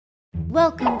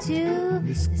Welcome to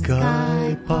the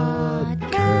Sky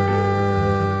Podcast.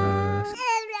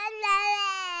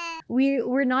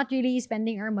 We're not really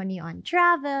spending our money on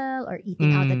travel or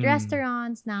eating out at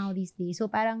restaurants now these days. So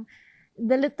parang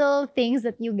the little things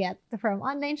that you get from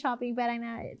online shopping, parang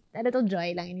a little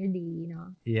joy lang in your day, you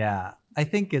know? Yeah. I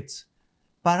think it's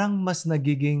parang mas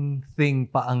nagiging thing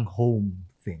pa ang home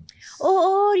things.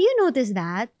 Oh, you notice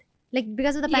that? Like,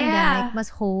 because of the pandemic, mas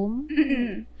home?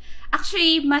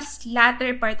 Actually, mas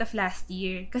latter part of last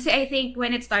year. Kasi I think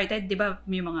when it started, di ba,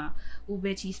 may mga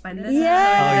ube cheese pandas. Yes!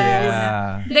 Oh,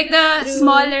 yeah. Like the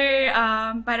smaller,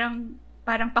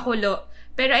 parang pakulo.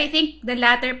 Pero I think the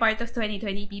latter part of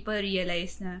 2020, people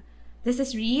realized na this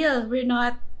is real. We're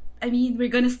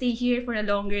gonna stay here for a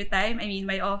longer time. I mean,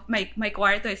 my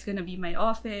kwarto is gonna be my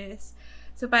office.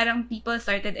 So parang people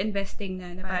started investing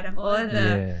na parang all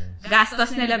the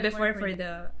gastos nila before for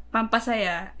the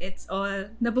pampasaya, it's all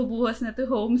nabubuhos na to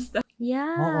home stuff.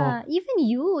 Yeah. Even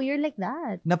you're like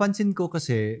that. Napansin ko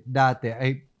kasi dati,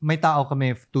 may tao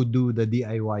kami to do the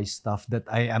DIY stuff that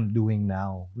I am doing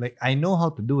now. Like, I know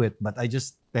how to do it, but I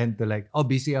just tend to like,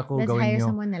 busy ako, Let's gawin hire nyo.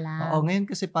 someone na lang. Oo, ngayon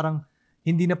kasi parang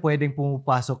hindi na pwedeng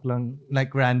pumapasok lang like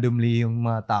randomly yung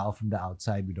mga tao from the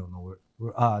outside. We don't know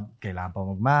kailangan pa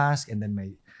mag-mask, and then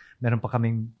meron pa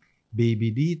kaming baby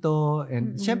dito,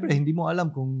 and syempre hindi mo alam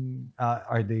kung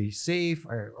are they safe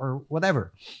or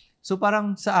whatever. So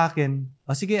parang sa akin,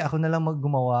 sige, ako na lang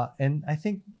maggumawa, and I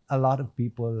think a lot of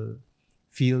people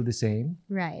feel the same.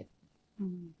 Right.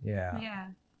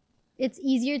 Yeah. It's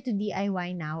easier to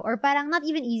DIY now, or parang not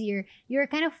even easier, you're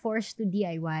kind of forced to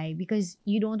DIY because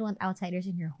you don't want outsiders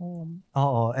in your home.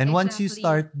 Oo, and once you Exactly.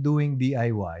 start doing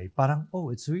DIY, parang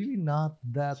it's really not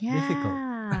that difficult.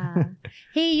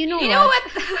 Hey, you know what?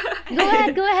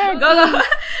 Go ahead. Go.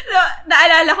 So,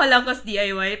 naalala ko lang cause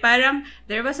DIY. Parang,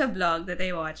 there was a vlog that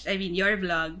I watched. I mean, your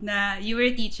vlog, na you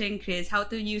were teaching Chris how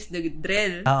to use the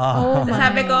drill. Oh So, my.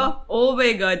 sabi ko, oh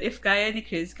my God, if kaya ni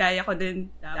Chris, kaya ko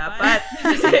din dapat.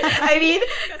 I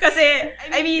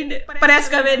mean, parehas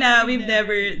kami na we've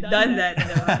never done that.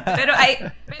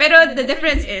 Diba? Pero the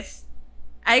difference is,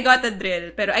 I got a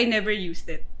drill, pero I never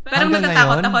used it. Parang Hanggang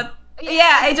natatakot.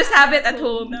 Yeah, I just have it at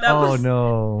home. Oh Tapos,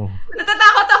 no.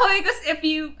 natatakot ako because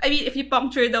if you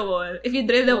puncture the wall, if you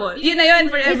drill the wall, yun na yun,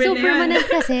 forever It's so na yun. permanent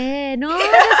kasi. No,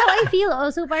 that's how I feel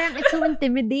also. Parang it's so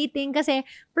intimidating kasi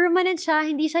permanent siya.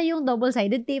 Hindi siya yung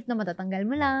double-sided tape na matatanggal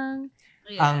mo lang.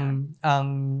 Yeah.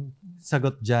 Ang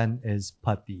sagot dyan is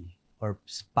putty or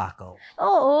spackle.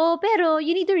 Oo, pero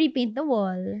you need to repaint the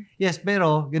wall. Yes,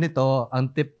 pero ganito, ang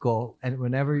tip ko, and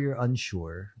whenever you're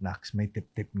unsure, Nax, may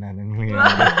tip-tip na nangyayari.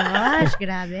 Gosh,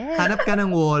 grabe. Hanap ka ng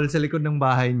wall sa likod ng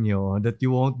bahay nyo that you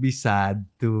won't be sad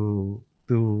to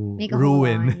Make a hole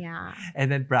ruin. on, yeah. And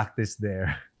then practice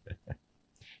there.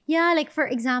 Yeah, like for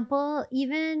example,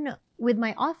 even with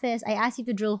my office, I asked you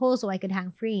to drill holes so I could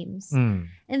hang frames.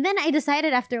 And then I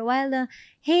decided after a while na,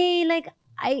 hey, like,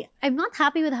 I'm not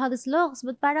happy with how this looks,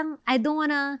 but parang I don't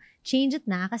wanna change it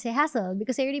na kasi hassle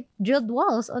because I already drilled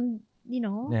walls on, you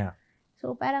know? Yeah.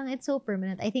 So parang it's so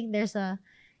permanent. I think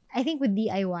with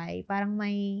DIY, parang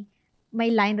may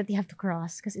line that you have to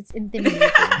cross because it's intimidating.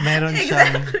 Meron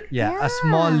siyang, a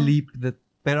small leap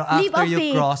pero Leap after of you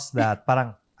faith. cross that,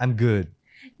 parang, I'm good.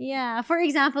 Yeah. For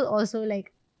example, also, like,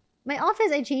 my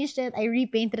office, I changed it. I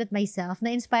repainted it myself.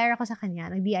 Na-inspire ako sa kanya.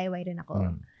 Nag-DIY rin ako.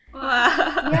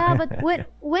 Wow. Yeah, but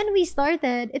when we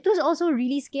started, it was also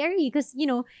really scary because, you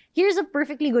know, here's a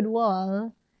perfectly good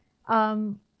wall.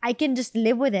 I can just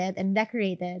live with it and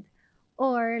decorate it.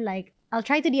 Or, like, I'll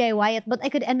try to DIY it, but I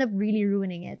could end up really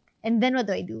ruining it. And then what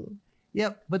do I do?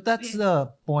 Yeah, but that's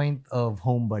the point of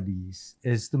Home Buddies,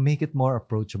 is to make it more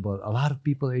approachable. A lot of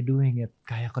people are doing it.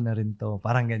 Kaya ko na rin to.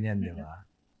 Parang ganyan, di ba?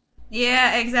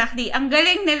 Yeah, exactly. Ang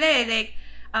galing nila eh. Like,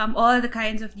 all the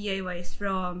kinds of DIYs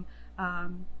from,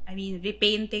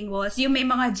 repainting walls. Yung may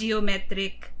mga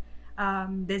geometric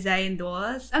designed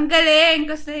walls. Ang galing.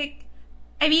 Because like,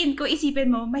 kung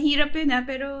isipin mo, mahirap yun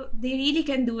pero they really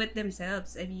can do it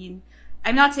themselves.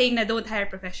 I'm not saying na don't hire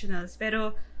professionals,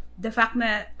 pero the fact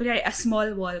na, kunyari, a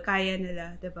small wall, kaya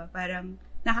nila, diba? Parang,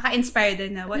 nakaka-inspire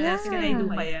din na, what else can I do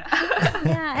kaya?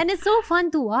 Yeah, and it's so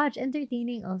fun to watch.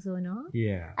 Entertaining also, no?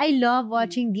 Yeah. I love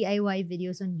watching DIY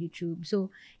videos on YouTube. So,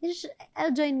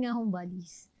 I'll join nga Home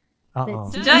Buddies.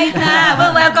 Oo. Join na!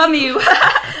 We'll welcome you!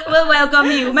 We'll welcome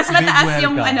you. Mas mataas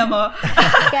yung welcome. mo.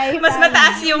 Mas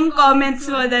mataas yung comments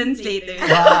mo than Slater.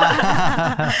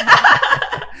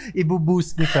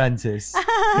 Ibu-boost ni Francis.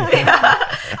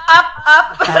 Up!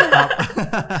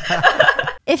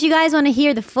 If you guys want to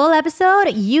hear the full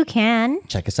episode, you can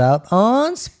Check us out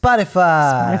on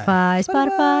Spotify.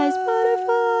 Spotify.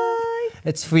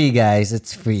 It's free, guys.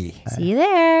 It's free. See you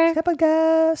there.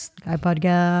 SKYPODCAST.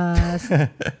 SKYPODCAST.